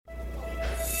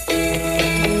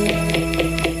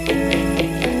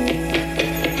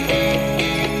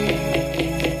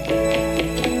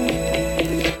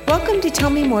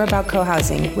more about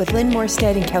co-housing with Lynn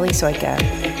Morstead and Kelly Soika.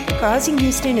 Co-housing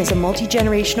Houston is a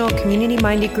multi-generational,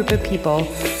 community-minded group of people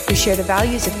who share the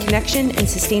values of connection and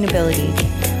sustainability.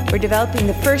 We're developing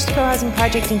the first co-housing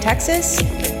project in Texas,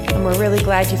 and we're really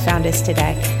glad you found us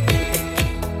today.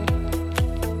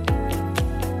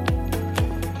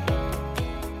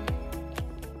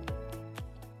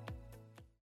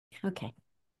 Okay.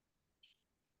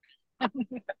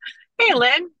 Hey,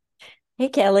 Lynn. Hey,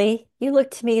 Kelly, you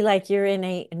look to me like you're in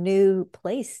a new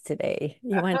place today.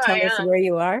 You want to I tell us am. where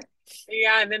you are?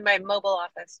 Yeah, I'm in my mobile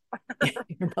office.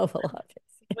 Your mobile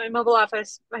office. My mobile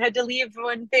office. I had to leave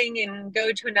one thing and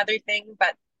go to another thing,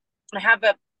 but I have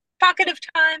a pocket of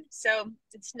time, so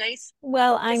it's nice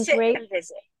Well, to sit and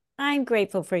visit. I'm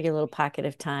grateful for your little pocket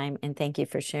of time, and thank you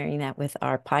for sharing that with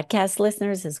our podcast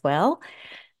listeners as well.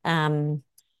 Um,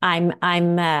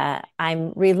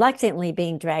 I'm reluctantly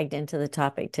being dragged into the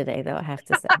topic today, though, I have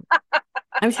to say.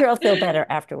 I'm sure I'll feel better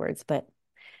afterwards, but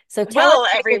so tell us Well,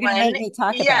 what you're going to everyone, make me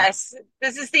talk about. yes,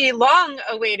 this is the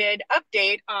long-awaited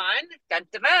update on dun,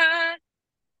 dun, dun,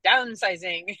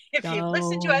 downsizing. If you've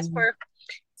listened to us for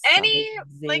any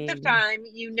length of Downsizing. time,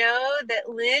 you know that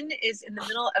Lynn is in the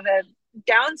middle of a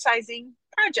downsizing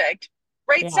project.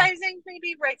 Right Yeah. sizing,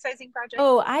 maybe right sizing project.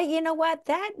 Oh, you know what?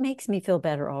 That makes me feel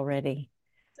better already.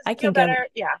 Does I it feel can go, better?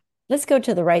 Yeah. let's go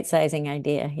to the right sizing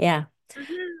idea. Yeah.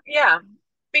 Yeah.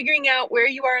 Figuring out where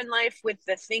you are in life with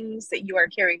the things that you are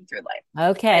carrying through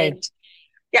life. Okay. And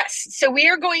yes, so we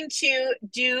are going to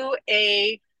do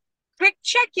a quick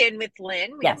check-in with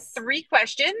Lynn. We have Yes. three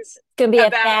questions It's gonna be a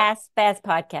about fast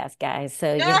podcast, guys.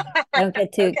 So, don't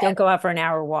okay, go out for an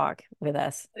hour walk with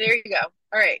us. there you go.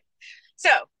 All right. So,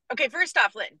 okay, first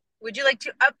off, Lynn, would you like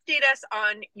to update us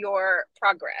on your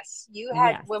progress? You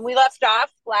had, Yes. when we left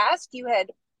off last, you had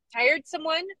hired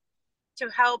someone to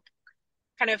help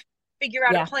kind of figure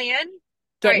out a Yeah. plan. All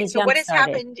Get right. me So jump what has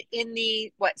started. happened in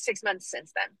the what 6 months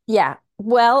since then? Yeah.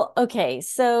 Well, okay.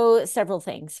 So several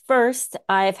things. First,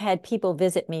 I've had people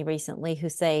visit me recently who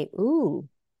say, "Ooh,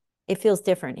 it feels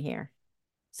different here."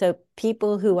 So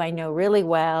people who I know really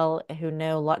well, who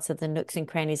know lots of the nooks and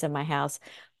crannies of my house,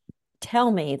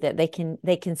 tell me that they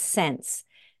can sense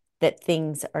that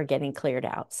things are getting cleared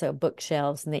out. So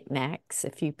bookshelves, knickknacks,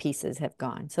 a few pieces have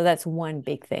gone. So that's one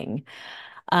big thing.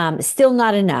 Still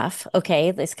not enough. Okay,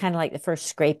 it's kind of like the first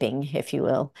scraping, if you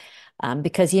will,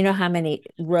 because you know how many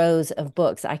rows of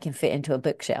books I can fit into a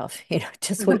bookshelf.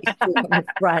 Just what you see on the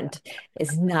front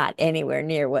is not anywhere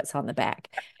near what's on the back.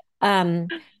 Um,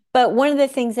 but one of the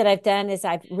things that I've done is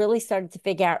I've really started to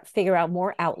figure out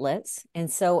more outlets.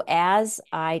 And so as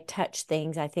I touch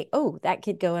things, I think, oh, that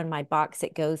could go in my box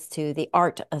that goes to the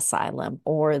art asylum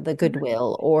or the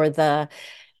Goodwill or the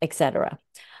etc.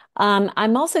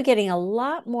 I'm also getting a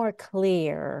lot more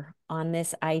clear on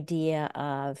this idea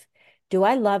of, do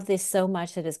I love this so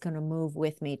much that it's going to move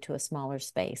with me to a smaller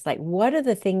space? Like, what are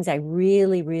the things I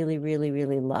really, really, really,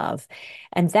 really love?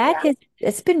 And that Yeah. has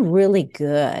it's been really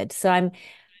good. So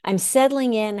I'm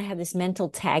settling in. I have this mental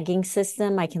tagging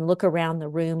system. I can look around the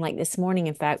room. Like this morning,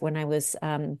 in fact, when I was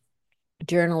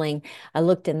journaling, I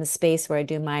looked in the space where I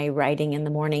do my writing in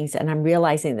the mornings, and I'm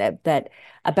realizing that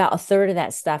about a third of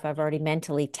that stuff I've already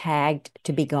mentally tagged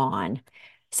to be gone.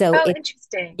 So Oh, it,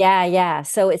 interesting. yeah, yeah.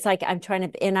 So it's like I'm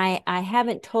trying to, and I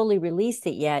haven't totally released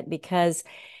it yet because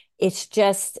it's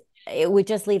just it would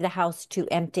just leave the house too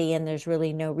empty and there's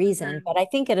really no reason. Mhm. But I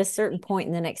think at a certain point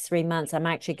in the next 3 months, I'm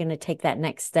actually going to take that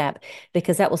next step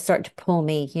because that will start to pull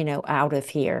me, out of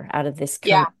here, out of this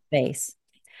current Yeah. space.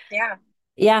 Yeah.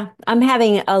 Yeah, I'm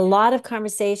having a lot of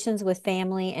conversations with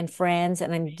family and friends,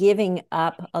 and I'm giving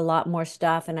up a lot more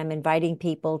stuff. And I'm inviting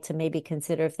people to maybe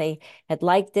consider if they had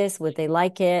liked this, would they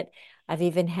like it? I've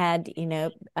even had,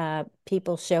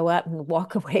 people show up and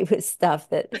walk away with stuff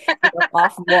that,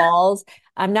 off walls.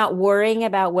 I'm not worrying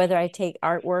about whether I take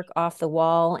artwork off the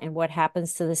wall and what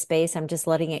happens to the space. I'm just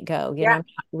letting it go. Yeah. I'm not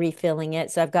refilling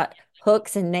it. So I've got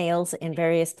hooks and nails in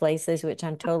various places, which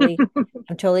I'm totally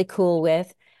cool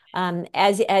with.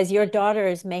 As your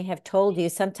daughters may have told you,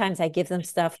 sometimes I give them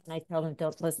stuff and I tell them,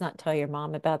 "Don't let's not tell your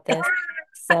mom about this."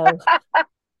 So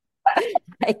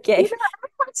I You gave, know,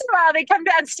 every once in a while they come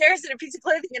downstairs in a piece of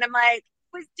clothing, and I'm like,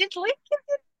 did Lynn give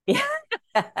you yeah.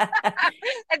 that?"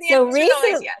 And the So answer is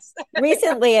always yes.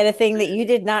 recently at a thing that you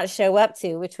did not show up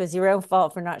to, which was your own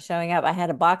fault for not showing up, I had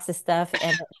a box of stuff,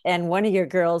 and one of your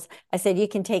girls, I said, "You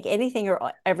can take anything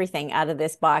or everything out of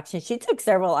this box," and she took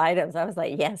several items. I was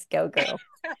like, "Yes, go girl."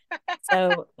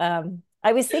 So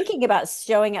I was thinking about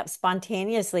showing up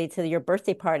spontaneously to your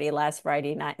birthday party last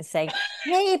Friday night and saying,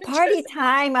 "Hey, party Just,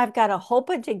 time. I've got a whole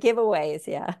bunch of giveaways."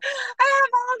 Yeah. I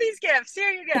have all these gifts.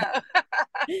 Here you go.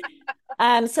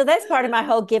 So that's part of my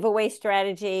whole giveaway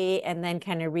strategy and then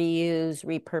kind of reuse,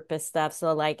 repurpose stuff.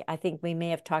 So like I think we may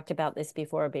have talked about this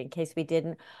before, but in case we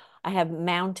didn't, I have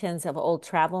mountains of old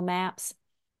travel maps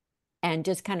and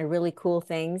just kind of really cool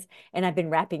things. And I've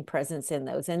been wrapping presents in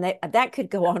those. And that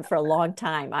could go on for a long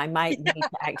time. I might need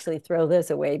to actually throw those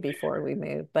away before we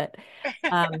move. But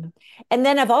um, and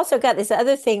then I've also got this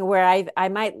other thing where I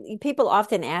might people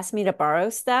often ask me to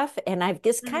borrow stuff, and I've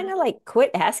just kind Mhm. of like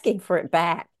quit asking for it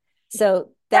back.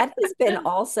 So that has been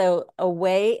also a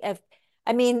way of,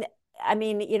 I mean,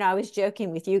 I was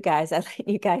joking with you guys. I lent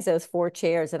you guys those four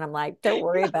chairs, and I'm like, don't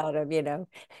worry about them.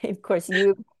 Of course,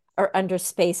 you are under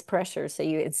space pressure, so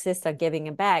you insist on giving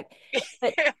them back.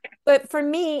 But but for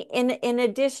me, in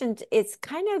addition, it's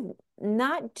kind of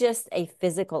not just a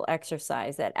physical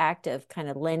exercise, that act of kind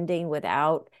of lending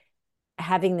without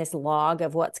having this log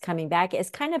of what's coming back. It's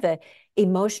kind of a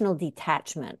emotional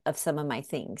detachment of some of my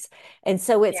things. And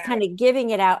so it's Yeah. kind of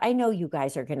giving it out. I know you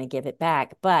guys are going to give it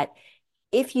back, but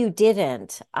if you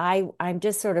didn't, I'm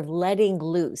just sort of letting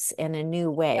loose in a new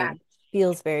way, Yeah. which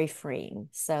feels very freeing.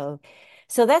 So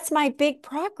that's my big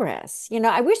progress.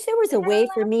 I wish there was a way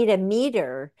for me to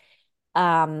meter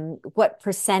what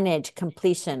percentage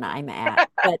completion I'm at,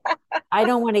 but I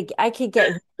don't want to, I could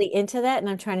get really into that, and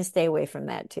I'm trying to stay away from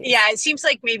that too. Yeah, it seems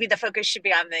like maybe the focus should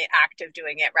be on the act of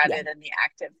doing it Yeah. rather than the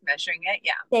act of measuring it.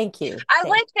 Yeah. Thank you. I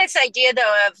like this idea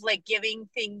though of like giving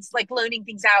things like loaning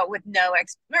things out with no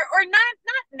or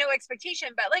not no expectation,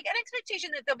 but like an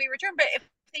expectation that they'll be returned. But if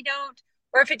they don't,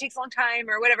 or if it takes a long time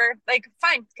or whatever, like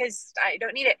fine, because I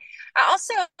don't need it. I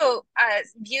also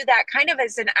view that kind of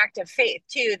as an act of faith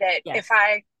too, that if Yes.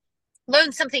 I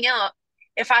loan something out,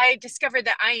 if I discover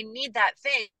that I need that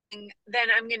thing, then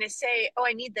I'm going to say, oh,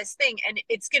 I need this thing. And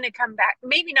it's going to come back.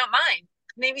 Maybe not mine.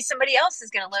 Maybe somebody else is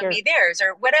going to loan Sure. me theirs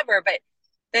or whatever. But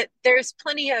that there's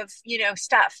plenty of,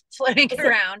 stuff floating It's a,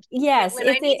 around that yes, when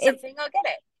I need something, I'll get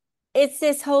it. it's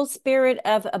this whole spirit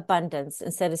of abundance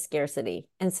instead of scarcity.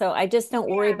 And so I just don't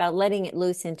worry Yeah. about letting it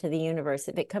loose into the universe.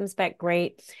 If it comes back,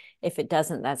 great. If it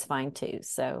doesn't, that's fine too.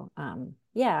 So,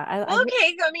 yeah, Well,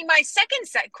 okay. I mean, my second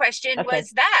set question okay.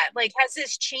 was that, like, has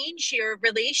this changed your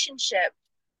relationship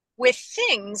with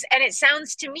things? And it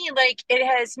sounds to me like it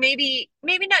has maybe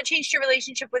not changed your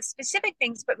relationship with specific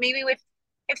things, but maybe with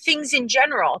things in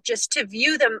general, just to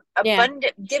view them Yeah.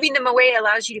 abundant. Giving them away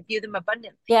allows you to view them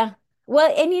abundantly. Yeah.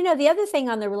 Well, and the other thing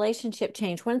on the relationship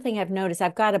change, one thing I've noticed,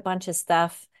 I've got a bunch of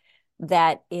stuff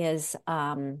that is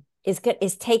good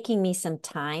is taking me some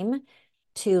time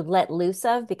to let loose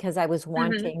of, because I was Mm-hmm.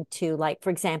 wanting to, like, for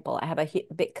example, I have a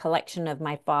big collection of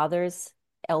my father's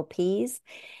LPs.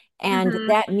 And Mm-hmm.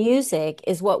 that music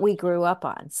is what we grew up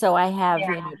on. So I have,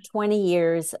 Yeah. 20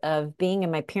 years of being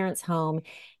in my parents' home.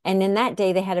 And in that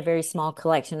day, they had a very small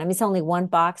collection. I mean, it's only one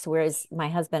box, whereas my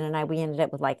husband and I, we ended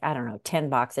up with like, I don't know, 10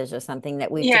 boxes or something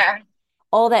that we've just, Yeah.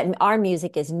 all that, our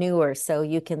music is newer. So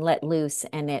you can let loose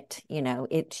and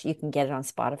you can get it on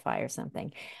Spotify or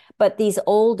something. But these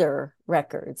older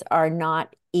records are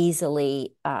not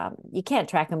easily, you can't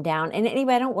track them down. And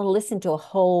anyway, I don't want to listen to a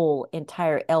whole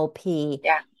entire LP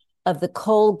Yeah. of the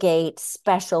Colgate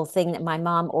special thing that my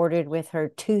mom ordered with her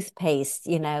toothpaste,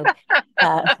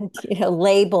 uh,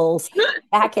 labels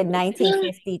back in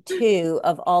 1952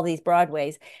 of all these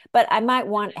Broadways. But I might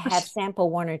want to have sample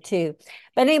one or two.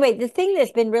 But anyway, the thing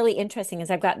that's been really interesting is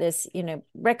I've got this,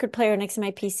 record player next to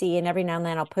my PC, and every now and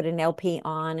then I'll put an LP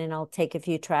on and I'll take a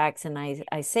few tracks and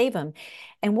I save them.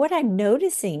 And what I'm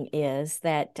noticing is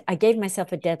that I gave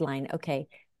myself a deadline. Okay,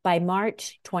 by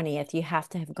March 20th, you have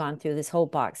to have gone through this whole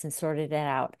box and sorted it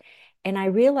out. And I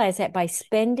realized that by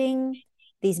spending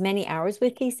these many hours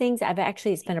with these things,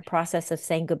 it's been a process of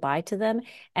saying goodbye to them.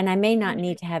 And I may not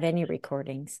need to have any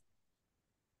recordings.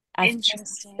 I've just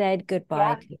Interesting. said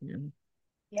goodbye Yeah. to them.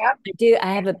 Yep.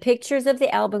 I have a pictures of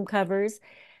the album covers.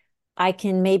 I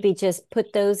can maybe just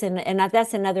put those in, and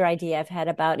that's another idea I've had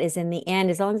about is in the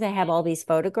end, as long as I have all these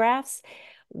photographs,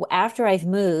 after I've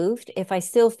moved, if I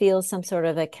still feel some sort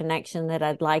of a connection that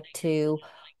I'd like to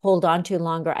hold on to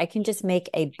longer, I can just make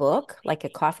a book, like a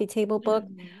coffee table book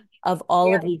Mm-hmm. of all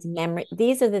of Yep. these memories.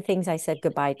 These are the things I said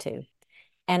goodbye to.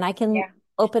 And I can Yeah.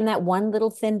 open that one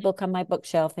little thin book on my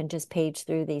bookshelf and just page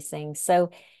through these things. So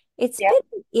it's been Yep.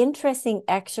 an interesting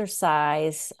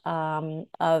exercise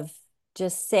of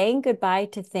just saying goodbye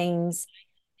to things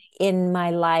in my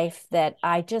life that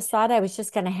I just thought I was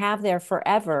just going to have there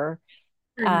forever.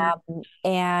 Mm-hmm.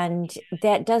 And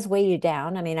that does weigh you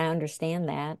down. I mean, I understand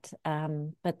that.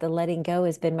 But the letting go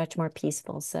has been much more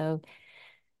peaceful. So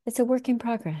it's a work in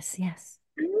progress. Yes.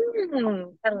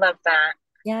 I love that.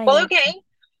 Yeah, Well, yeah. okay.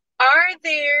 Are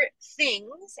there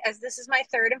things, as this is my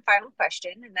third and final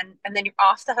question, and then you're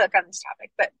off the hook on this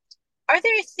topic, but are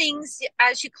there things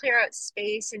as you clear out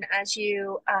space and as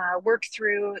you work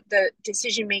through the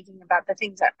decision making about the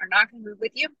things that are not going to move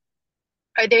with you,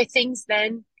 are there things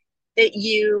then that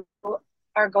you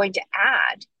are going to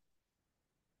add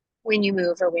when you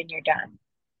move or when you're done?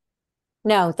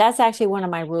 No, that's actually one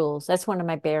of my rules. That's one of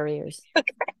my barriers.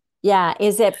 Yeah,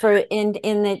 is that for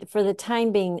the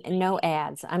time being, no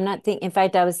ads. I'm not thinking, in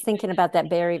fact, I was thinking about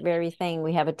that very thing.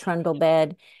 We have a trundle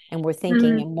bed, and we're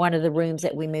thinking Mm. in one of the rooms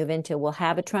that we move into, we'll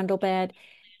have a trundle bed.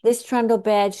 This trundle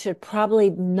bed should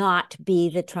probably not be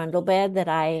the trundle bed that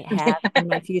I have in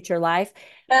my future life,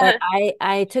 but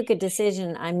I took a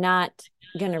decision. I'm not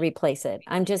going to replace it.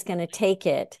 I'm just going to take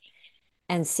it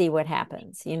and see what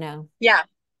happens, Yeah.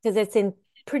 because it's in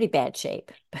pretty bad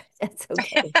shape, but that's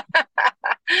okay.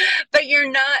 But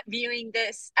you're not viewing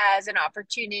this as an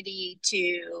opportunity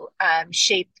to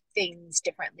shape things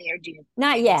differently or do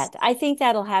Not things. yet. I think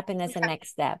that'll happen as a Okay. next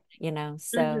step.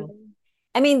 So, Hmm.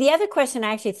 I mean, the other question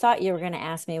I actually thought you were going to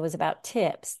ask me was about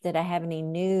tips. Did I have any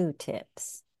new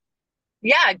tips?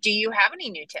 Yeah. Do you have any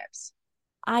new tips?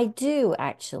 I do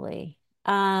actually.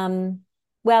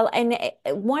 Well, and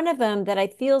one of them that I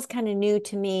feel is kind of new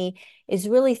to me is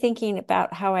really thinking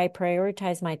about how I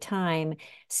prioritize my time,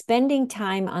 spending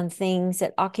time on things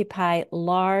that occupy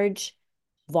large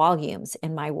volumes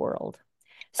in my world.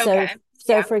 So, Okay.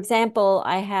 so Yeah. for example,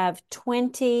 I have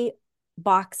 20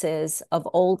 boxes of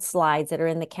old slides that are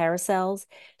in the carousels.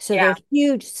 So they're Yeah.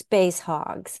 huge space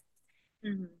hogs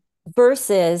Hmm.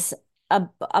 versus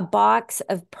a box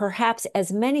of perhaps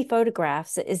as many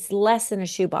photographs that is less than a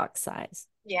shoebox size.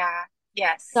 Yeah.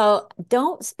 Yes. So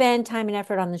don't spend time and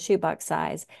effort on the shoebox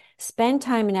size. Spend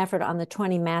time and effort on the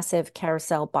 20 massive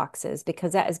carousel boxes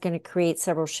because that is going to create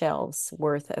several shelves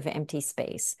worth of empty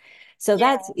space. So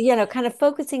that's, Yes. kind of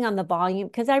focusing on the volume.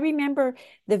 Because I remember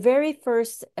the very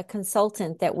first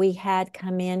consultant that we had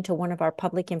come in to one of our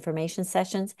public information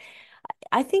sessions.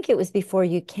 I think it was before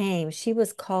you came. She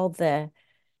was called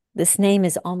this name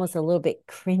is almost a little bit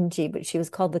cringy, but she was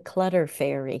called the Clutter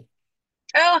Fairy.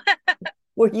 Oh,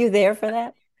 Were you there for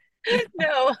that?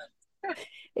 no.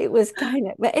 It was kind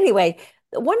of, but anyway,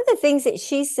 one of the things that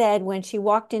she said when she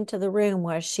walked into the room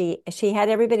was she had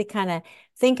everybody kind of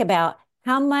think about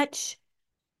how much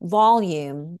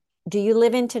volume do you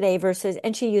live in today versus,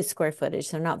 and she used square footage,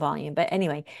 so not volume, but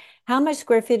anyway, how much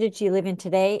square footage do you live in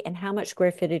today and how much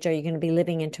square footage are you going to be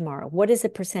living in tomorrow? What is the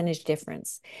percentage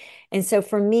difference? And so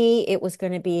for me, it was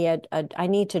going to be I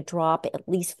need to drop at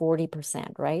least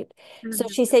 40%, right? So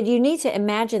Hmm. she said, you need to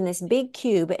imagine this big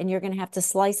cube and you're going to have to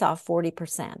slice off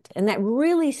 40%. And that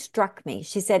really struck me.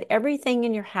 She said, everything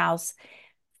in your house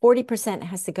 40%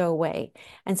 has to go away.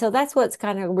 And so that's what's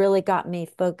kind of really got me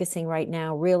focusing right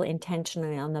now, real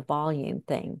intentionally on the volume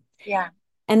thing. Yeah.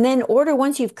 And then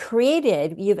once you've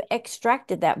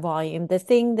extracted that volume, the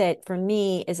thing that for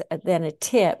me is then a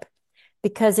tip,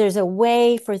 because there's a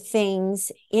way for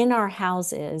things in our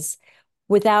houses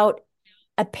without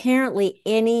apparently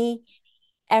any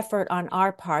effort on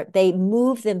our part. They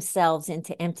move themselves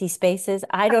into empty spaces.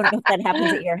 I don't know if that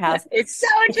happens at your house. It's so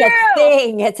It's a true.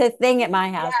 thing. It's a thing at my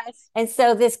house. Yes. And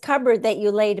so this cupboard that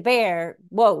you laid bare,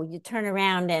 whoa, you turn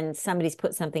around and somebody's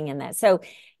put something in that. So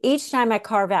each time I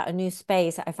carve out a new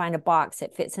space, I find a box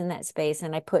that fits in that space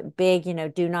and I put big,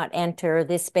 do not enter.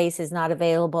 This space is not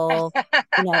available.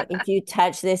 If you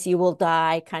touch this, you will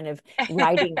die, kind of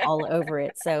writing all over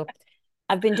it. So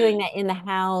I've been doing that in the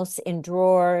house, in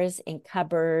drawers, in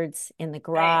cupboards, in the Nice.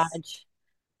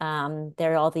 garage.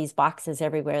 There are all these boxes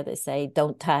everywhere that say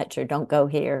 "Don't touch" or "Don't go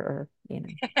here," or.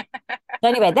 So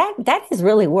anyway, that has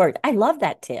really worked. I love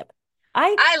that tip.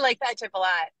 I I like that tip a lot,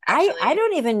 I actually.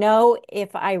 don't even know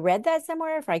if I read that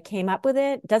somewhere, if I came up with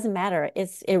it. Doesn't matter.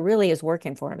 It really is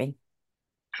working for me.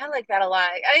 I like that a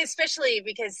lot. Especially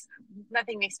because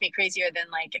nothing makes me crazier than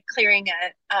like clearing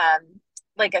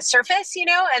a surface,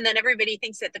 and then everybody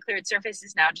thinks that the cleared surface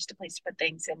is now just a place to put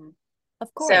things. And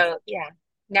Of course. so, yeah,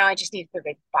 now I just need to put a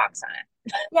big box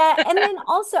on Yeah, and it. then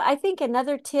also I think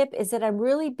another tip is that I'm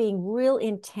really being real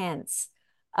intense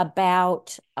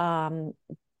about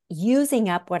using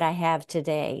up what I have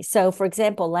today. So, for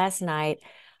example, last night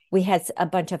we had a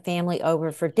bunch of family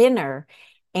over for dinner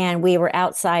and we were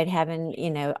outside having,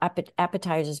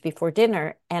 appetizers before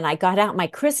dinner. And I got out my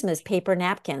Christmas paper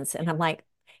napkins and I'm like,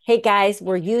 hey guys,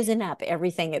 we're using up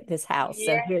everything at this house.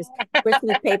 So here's Yeah.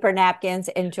 Christmas paper napkins,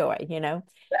 enjoy.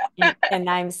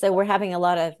 And we're having a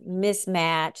lot of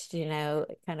mismatched, kind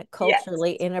of Yes.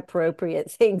 culturally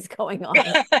inappropriate things going on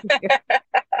here.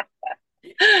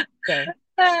 So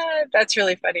That's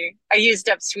really funny. I used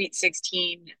up Sweet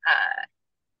 16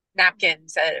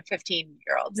 napkins at a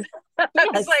 15-year-old. I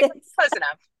was Yes. like, close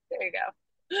enough. There you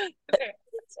go. There,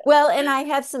 Well, and I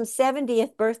have some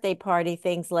 70th birthday party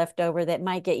things left over that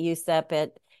might get used up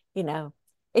at, you know,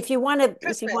 Christmas.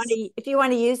 if you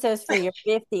want to use those for your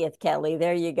 50th, Kelly,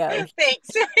 there you go. Thanks.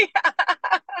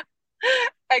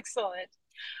 Excellent.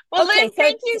 Well, Okay, Lynn,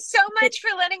 thank you so much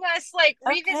for letting us like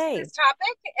revisit okay. this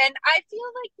topic. And I feel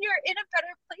like you're in a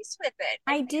better place with it.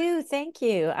 I do. Thank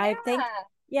you. Yeah.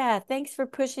 Yeah, thanks for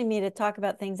pushing me to talk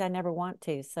about things I never want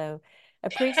to. So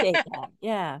appreciate that.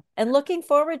 Yeah. And looking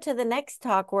forward to the next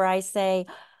talk where I say,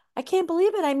 I can't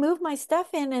believe it. I moved my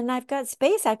stuff in and I've got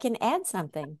space. I can add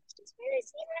something.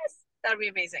 Yes, that'd be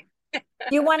amazing. Do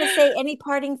you want to say any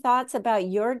parting thoughts about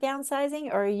your downsizing,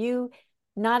 or are you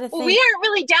not a Well, thing? we aren't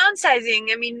really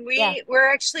downsizing. I mean, Yeah.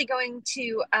 we're actually going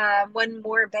to one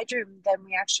more bedroom than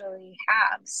we actually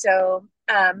have. So,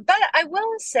 but I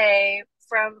will say,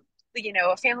 from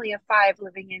a family of five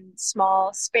living in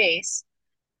small space,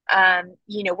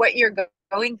 what you're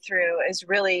going through is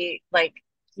really like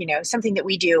something that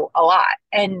we do a lot.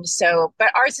 And so,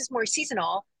 but ours is more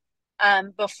seasonal.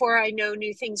 Before I know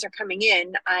new things are coming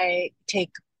in, I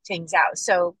take things out.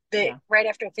 So the Yeah. right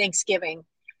after Thanksgiving,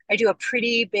 I do a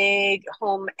pretty big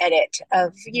home edit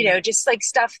of, just like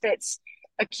stuff that's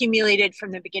accumulated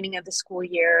from the beginning of the school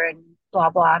year and blah,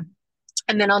 blah.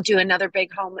 And then I'll do another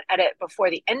big home edit before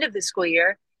the end of the school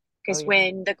year, Oh, because yeah.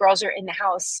 when the girls are in the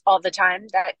house all the time,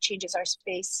 that changes our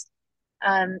space.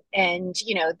 And,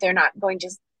 they're not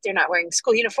wearing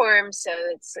school uniforms. So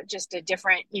it's just a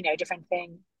different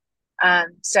thing.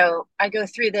 So I go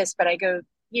through this, but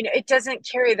it doesn't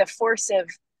carry the force of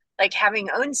like having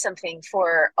owned something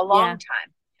for a long Yeah.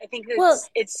 time. I think Well,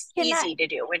 it's can I, easy to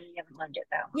do when you haven't learned it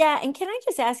though. yeah, and can I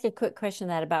just ask a quick question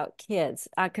that about kids?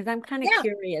 Because I'm kind of Yeah.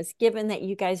 curious, given that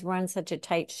you guys run such a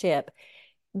tight ship,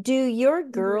 do your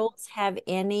Mhm. girls have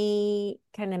any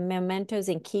kind of mementos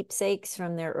and keepsakes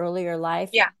from their earlier life?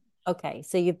 Yeah. Okay,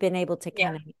 so you've been able to Yeah.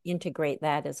 kind of integrate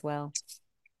that as well.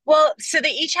 Well, so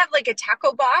they each have like a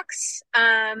tackle box,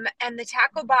 and the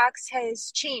tackle box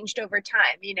has changed over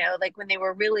time. Like when they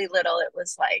were really little, it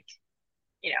was like,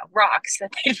 rocks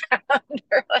that they found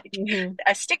or like Hmm.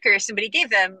 a sticker somebody gave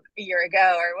them a year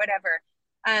ago or whatever.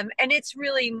 And it's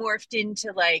really morphed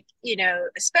into like,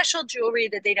 special jewelry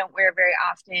that they don't wear very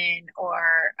often,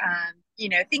 or,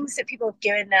 things that people have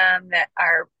given them that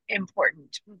are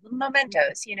important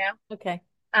mementos. Okay.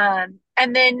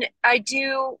 And then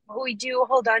we do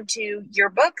hold on to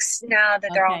yearbooks now that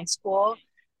they're all in Okay. school.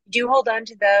 Do hold on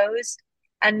to those.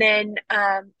 And then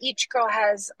each girl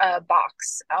has a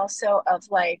box also of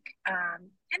like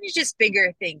kind of just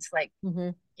bigger things like,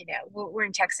 Hmm. we're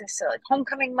in Texas. So like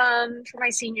homecoming mom for my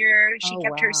senior, she Oh,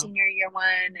 kept her wow. senior year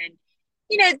one. And,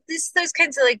 those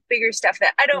kinds of like bigger stuff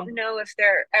that I Yeah, don't know if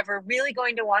they're ever really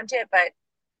going to want it, but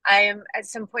I am at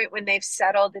some point when they've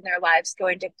settled in their lives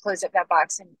going to close up that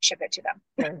box and ship it to them.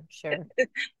 sure, sure.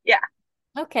 Yeah.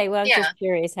 Okay, well, I was Yeah. just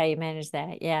curious how you manage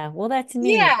that. Yeah, well, that's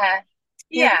neat. Yeah. Well,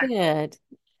 Yeah. good.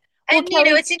 Well, And Kelly,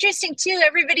 it's interesting too.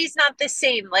 Everybody's not the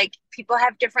same. Like people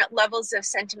have different levels of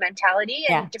sentimentality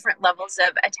yeah. and different levels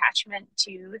of attachment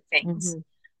to things. Hmm.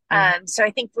 Yeah, So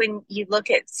I think when you look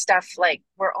at stuff like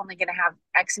we're only going to have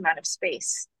X amount of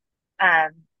space,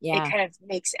 it yeah. kind of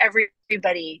makes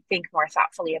everybody think more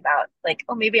thoughtfully about like,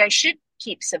 oh, maybe I should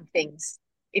keep some things.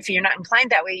 If you're not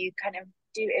inclined that way, you kind of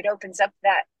it opens up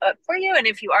that up for you. And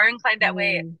if you are inclined that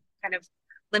way, it Mm, kind of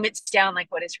limits down like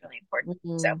what is really important.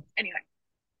 So mm. anyway,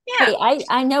 Hey,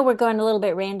 I know we're going a little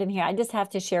bit random here. I just have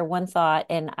to share one thought,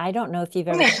 and I don't know if you've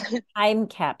ever done yeah. a time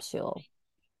capsule.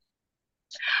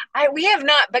 We have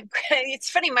not, but it's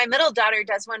funny. My middle daughter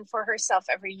does one for herself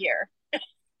every year.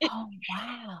 Oh,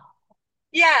 wow.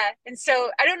 Yeah, and so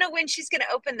I don't know when she's going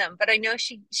to open them, but I know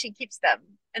she keeps them.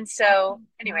 And Oh, so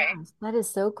anyway, gosh, that is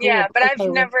so yeah, cool. but I've Okay,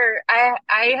 well, never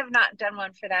I have not done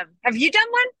one for them. Have you done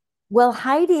one? well,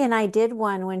 Heidi and I did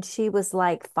one when she was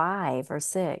like 5 or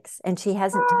 6, and she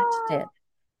hasn't touched Oh, it.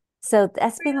 So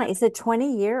that's been like, it's really? a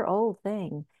 20-year-old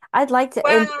thing. I'd like to,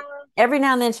 and Wow. every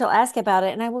now and then she'll ask about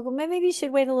it, and I will go, maybe you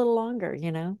should wait a little longer,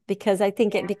 because I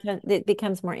think Yeah. it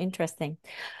becomes more interesting.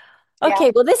 Yeah.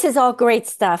 Okay, well, this is all great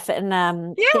stuff, and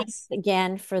thanks Yes.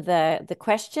 again for the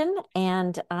question,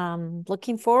 and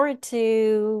looking forward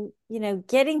to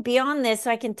getting beyond this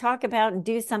so I can talk about and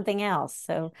do something else.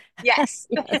 So, Yes.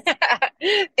 yes.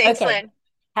 Thanks, Okay, Lynn.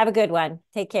 have a good one.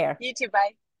 Take care. You too.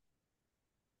 Bye.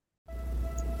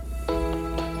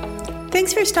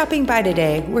 Thanks for stopping by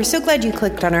today. We're so glad you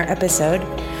clicked on our episode.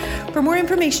 For more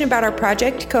information about our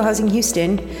project, Co-Housing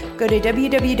Houston, go to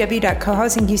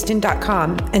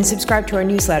www.cohousinghouston.com and subscribe to our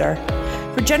newsletter.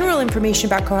 For general information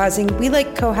about co-housing, we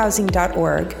like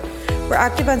cohousing.org. We're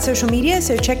active on social media,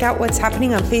 so check out what's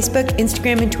happening on Facebook,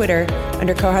 Instagram, and Twitter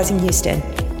under Co-Housing Houston.